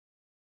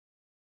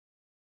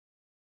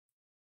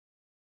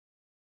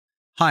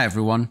Hi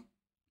everyone,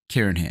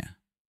 Kieran here.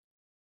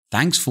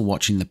 Thanks for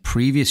watching the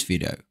previous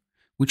video,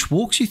 which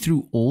walks you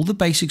through all the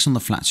basics on the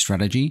flat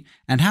strategy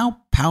and how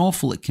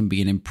powerful it can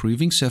be in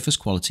improving surface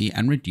quality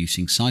and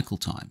reducing cycle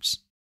times.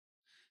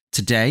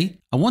 Today,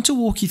 I want to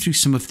walk you through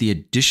some of the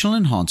additional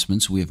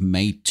enhancements we have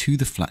made to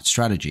the flat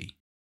strategy.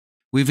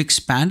 We've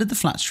expanded the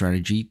flat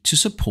strategy to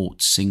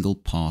support single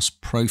pass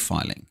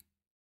profiling.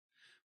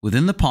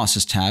 Within the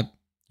Passes tab,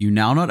 you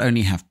now not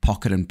only have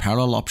pocket and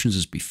parallel options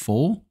as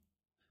before,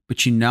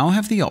 but you now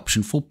have the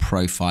option for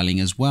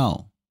profiling as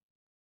well.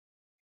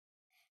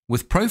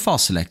 With profile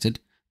selected,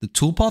 the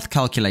toolpath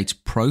calculates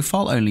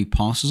profile-only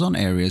passes on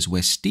areas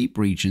where steep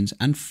regions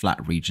and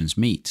flat regions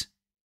meet.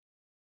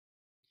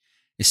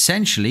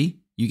 Essentially,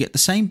 you get the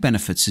same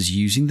benefits as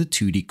using the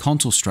 2D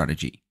contour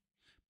strategy,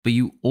 but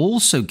you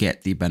also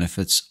get the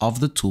benefits of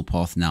the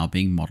toolpath now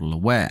being model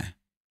aware.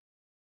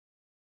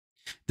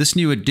 This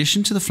new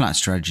addition to the flat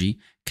strategy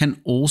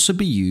can also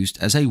be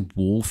used as a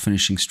wall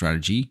finishing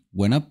strategy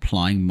when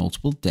applying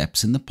multiple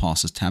depths in the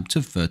Passes tab to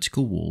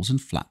vertical walls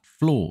and flat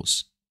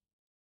floors.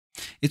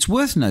 It's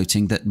worth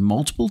noting that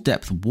multiple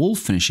depth wall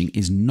finishing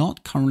is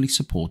not currently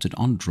supported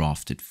on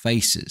drafted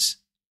faces.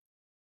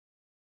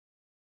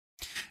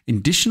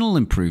 Additional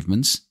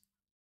improvements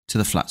to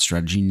the flat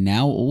strategy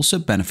now also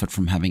benefit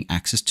from having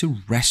access to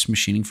rest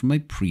machining from a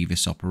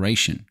previous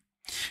operation,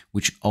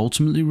 which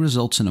ultimately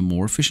results in a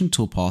more efficient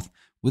toolpath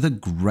with a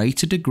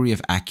greater degree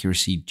of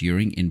accuracy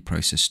during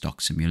in-process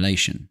stock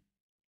simulation.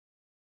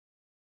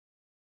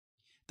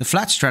 The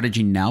flat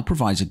strategy now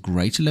provides a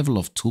greater level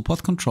of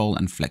toolpath control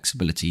and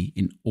flexibility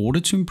in order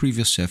to improve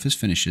your surface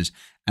finishes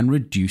and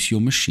reduce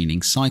your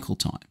machining cycle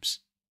times.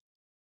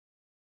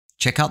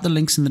 Check out the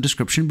links in the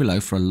description below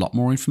for a lot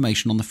more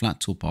information on the flat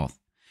toolpath,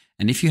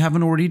 and if you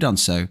haven't already done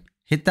so,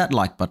 hit that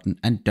like button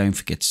and don't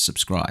forget to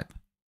subscribe.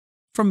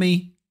 From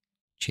me,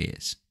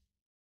 cheers.